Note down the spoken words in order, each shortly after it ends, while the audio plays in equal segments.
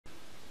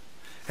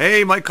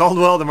Hey, Mike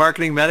Caldwell, the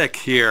marketing medic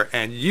here,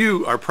 and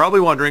you are probably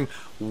wondering,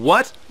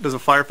 what does a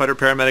firefighter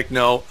paramedic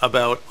know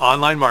about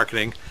online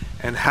marketing,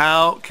 and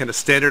how can a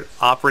standard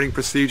operating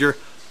procedure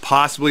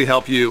possibly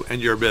help you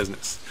and your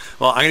business?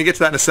 Well, I'm going to get to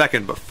that in a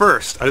second, but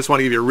first, I just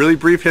want to give you a really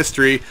brief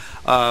history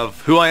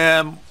of who I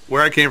am,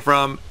 where I came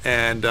from,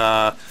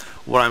 and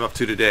what I'm up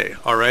to today.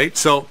 All right,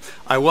 so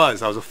I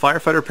was a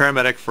firefighter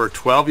paramedic for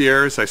 12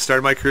 years. I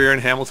started my career in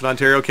Hamilton,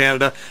 Ontario,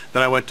 Canada.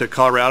 Then I went to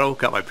Colorado,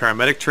 got my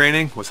paramedic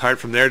training, was hired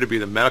from there to be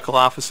the medical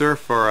officer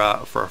for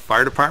a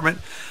fire department.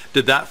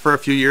 Did that for a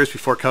few years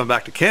before coming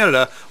back to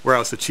Canada, where I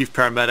was the chief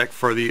paramedic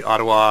for the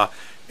Ottawa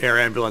Air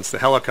Ambulance, the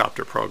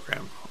helicopter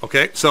program.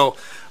 Okay, so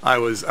I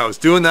was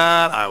doing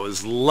that. I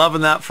was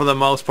loving that for the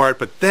most part,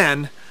 but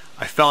then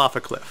I fell off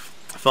a cliff.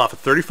 I fell off a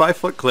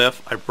 35-foot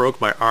cliff. I broke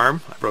my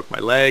arm, I broke my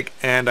leg,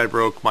 and I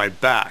broke my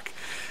back.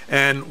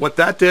 And what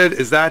that did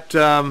is that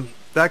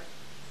that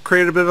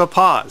created a bit of a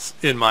pause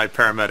in my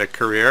paramedic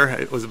career.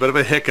 It was a bit of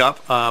a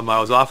hiccup. I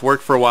was off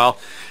work for a while,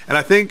 and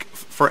I think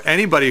for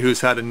anybody who's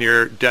had a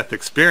near-death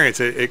experience,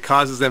 it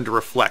causes them to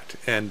reflect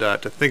and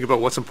to think about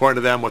what's important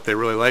to them, what they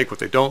really like, what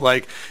they don't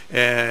like,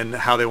 and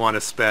how they want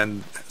to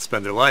spend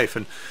their life.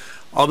 And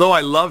although I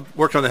loved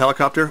working on the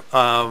helicopter,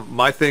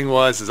 my thing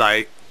was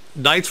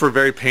nights were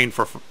very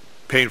painful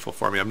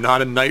for me. I'm not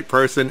a night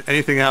person.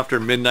 Anything after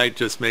midnight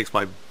just makes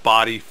my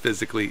body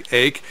physically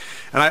ache.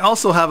 And I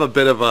also have a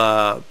bit of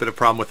a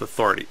problem with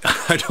authority.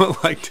 I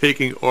don't like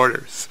taking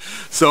orders.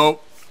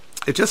 So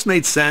it just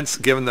made sense,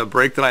 given the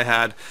break that I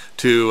had,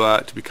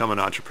 to become an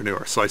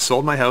entrepreneur. So I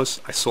sold my house,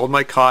 I sold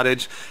my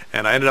cottage,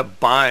 and I ended up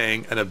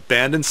buying an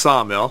abandoned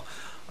sawmill,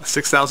 a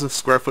 6,000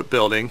 square foot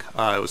building.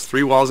 It was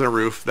 3 walls and a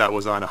roof that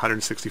was on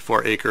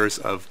 164 acres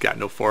of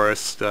Gatineau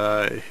Forest,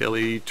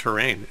 hilly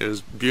terrain. It was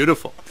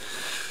beautiful.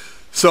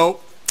 So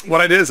what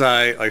I did is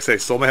I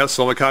sold my house,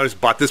 sold my cottage,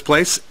 bought this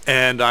place,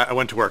 and I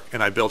went to work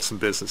and I built some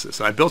businesses.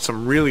 And I built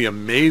some really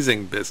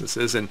amazing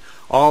businesses, and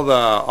all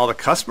the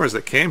customers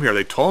that came here,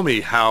 they told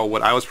me how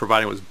what I was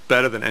providing was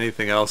better than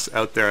anything else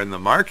out there in the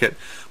market.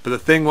 But the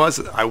thing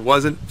was, I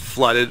wasn't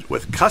flooded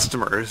with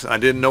customers. I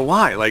didn't know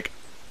why. Like,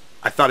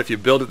 I thought if you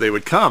build it, they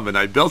would come, and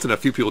I built it, and a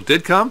few people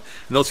did come,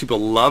 and those people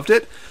loved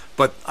it,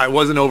 but I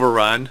wasn't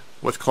overrun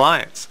with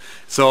clients.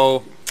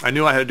 So I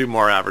knew I had to do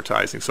more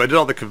advertising. So I did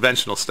all the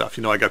conventional stuff.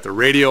 You know, I got the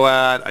radio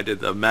ad, I did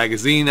the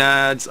magazine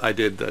ads, I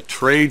did the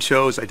trade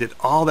shows, I did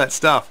all that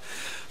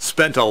stuff.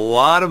 Spent a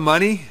lot of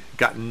money,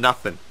 got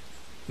nothing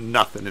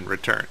in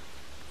return.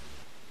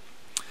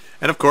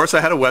 And of course, I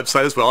had a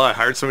website as well. I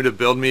hired somebody to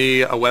build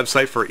me a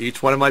website for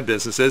each one of my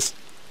businesses.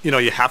 You know,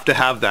 you have to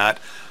have that.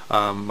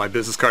 My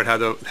business card had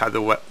the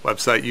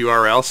website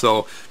URL,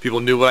 so people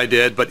knew what I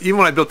did. But even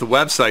when I built the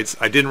websites,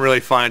 I didn't really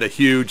find a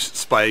huge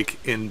spike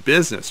in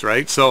business,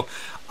 right? So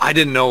I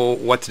didn't know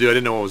what to do. I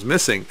didn't know what was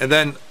missing. And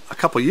then a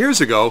couple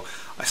years ago,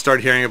 I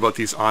started hearing about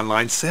these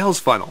online sales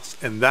funnels,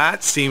 and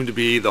that seemed to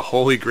be the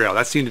holy grail.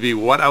 That seemed to be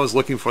what I was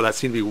looking for. That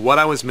seemed to be what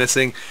I was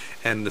missing,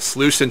 and the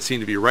solution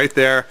seemed to be right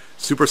there.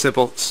 Super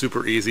simple,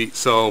 super easy.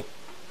 So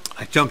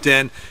I jumped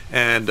in,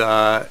 and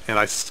I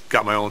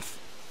got my own.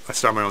 I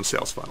started my own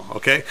sales funnel,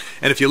 okay?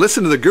 And if you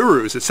listen to the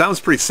gurus, it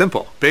sounds pretty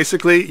simple.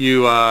 Basically,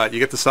 you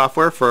get the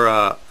software for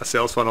a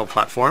sales funnel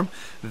platform,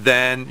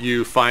 then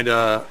you find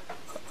a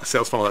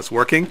sales funnel that's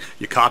working,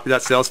 you copy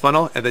that sales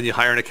funnel, and then you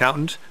hire an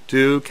accountant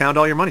to count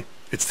all your money.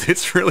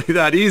 It's really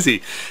that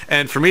easy.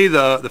 And for me,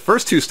 the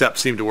first 2 steps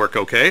seemed to work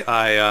okay.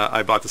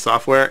 I bought the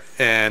software,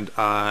 and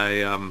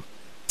I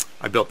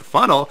built the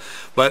funnel,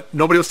 but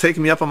nobody was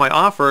taking me up on my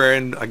offer,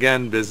 and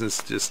again,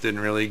 business just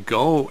didn't really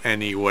go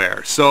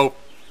anywhere. So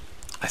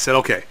I said,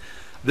 okay,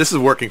 this is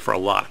working for a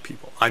lot of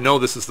people. I know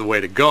this is the way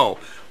to go.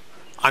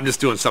 I'm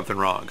just doing something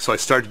wrong. So I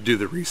started to do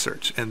the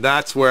research, and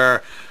that's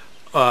where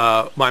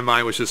my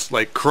mind was just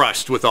like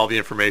crushed with all the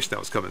information that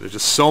was coming. There's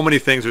just so many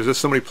things. There's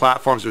just so many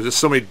platforms. There's just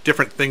so many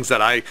different things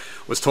that I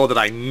was told that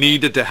I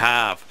needed to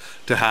have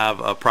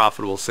a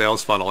profitable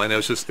sales funnel, and it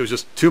was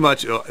just too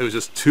much. It was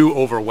just too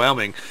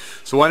overwhelming.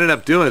 So what I ended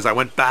up doing is I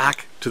went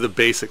back to the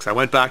basics. I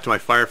went back to my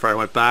firefighter. I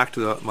went back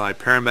to my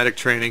paramedic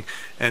training,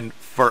 and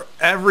for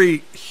every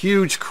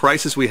huge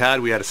crisis we had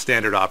a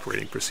standard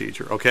operating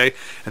procedure, okay?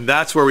 And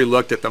that's where we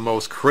looked at the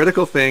most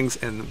critical things,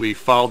 and we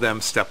followed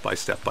them step by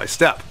step by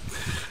step.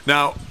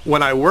 Now,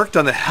 when I worked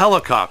on the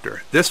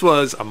helicopter, this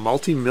was a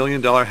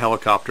multi-million-dollar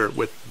helicopter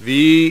with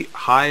the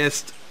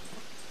highest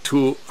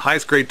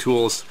grade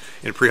tools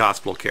in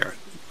pre-hospital care.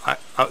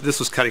 This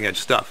was cutting-edge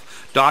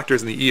stuff.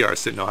 Doctors in the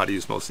ERs didn't know how to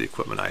use most of the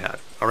equipment I had,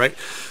 all right?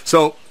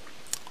 So,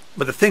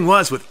 but the thing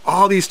was, with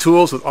all these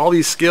tools, with all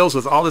these skills,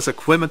 with all this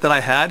equipment that I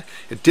had,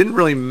 it didn't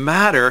really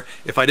matter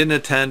if I didn't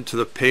attend to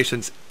the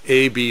patient's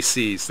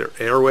ABCs, their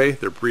airway,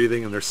 their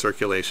breathing, and their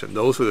circulation.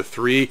 Those were the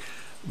 3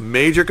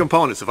 major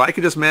components. If I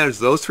could just manage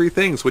those 3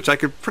 things, which I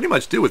could pretty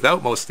much do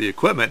without most of the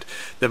equipment,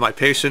 then my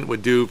patient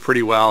would do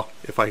pretty well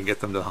if I could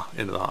get them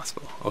into the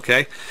hospital,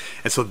 okay?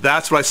 And so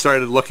that's what I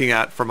started looking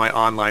at for my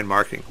online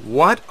marketing.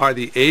 What are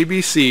the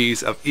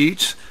ABCs of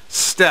each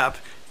step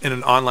in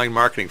an online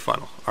marketing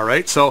funnel. All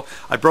right, so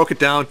I broke it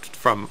down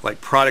from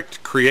like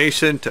product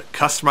creation to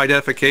customer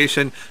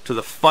identification to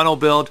the funnel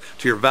build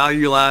to your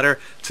value ladder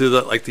to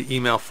the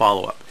email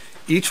follow-up.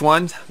 Each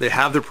one, they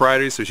have their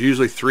priorities. There's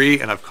usually 3,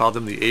 and I've called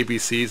them the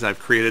ABCs, and I've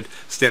created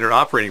standard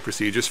operating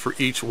procedures for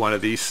each one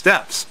of these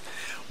steps.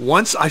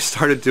 Once I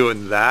started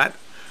doing that,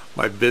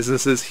 my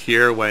businesses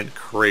here went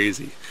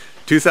crazy.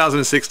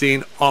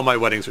 2016, all my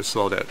weddings were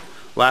sold out.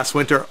 Last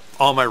winter,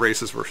 all my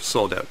races were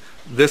sold out.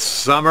 This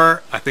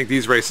summer, I think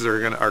these races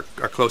are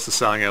close to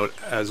selling out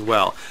as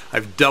well.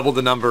 I've doubled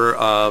the number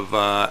of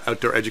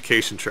outdoor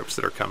education trips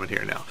that are coming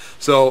here now.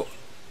 So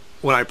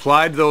when I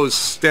applied those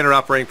standard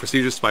operating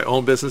procedures to my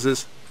own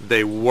businesses,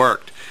 they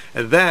worked.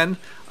 And then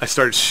I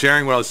started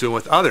sharing what I was doing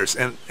with others.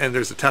 And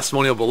there's a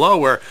testimonial below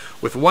where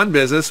with one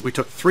business, we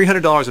took $300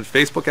 in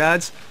Facebook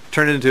ads,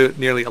 turned it into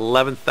nearly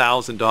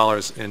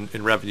 $11,000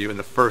 in revenue in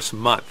the first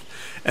month.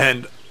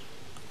 And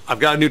I've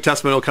got a new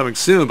testimonial coming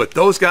soon, but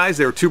those guys,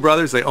 they were 2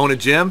 brothers, they own a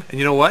gym, and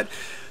you know what?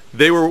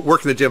 They were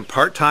working the gym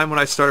part-time when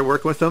I started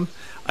working with them.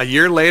 A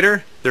year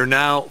later, they're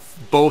now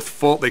both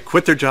full, they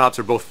quit their jobs,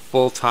 they're both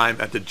full-time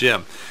at the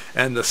gym.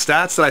 And the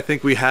stats that I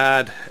think we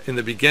had in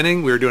the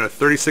beginning, we were doing a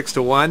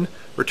 36-to-1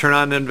 return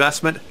on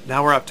investment.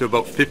 Now we're up to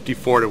about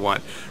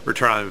 54-to-1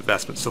 return on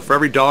investment. So for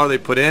every dollar they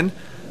put in,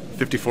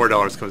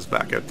 $54 comes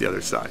back out the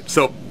other side.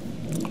 So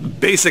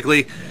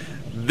basically,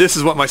 this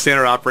is what my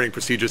standard operating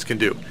procedures can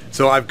do.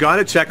 So I've got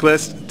a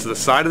checklist to the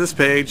side of this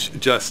page.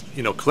 Just,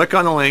 click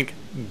on the link,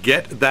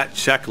 get that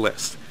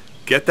checklist.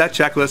 Get that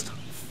checklist,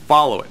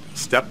 follow it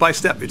step by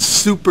step. It's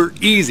super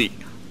easy.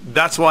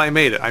 That's why I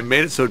made it. I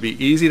made it so it'd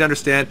be easy to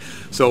understand.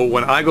 So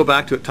when I go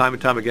back to it time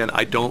and time again,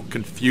 I don't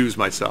confuse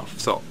myself.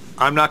 So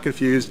I'm not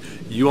confused.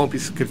 You won't be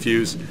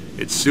confused.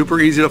 It's super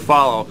easy to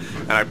follow.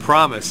 And I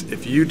promise,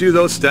 if you do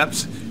those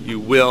steps, you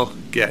will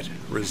get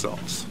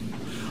results.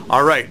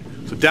 All right.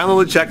 So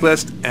download the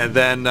checklist and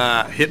then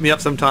hit me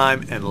up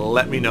sometime and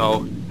let me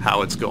know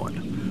how it's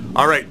going.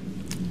 All right.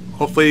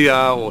 Hopefully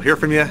we'll hear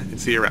from you and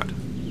see you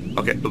around.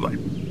 Okay.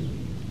 Bye-bye.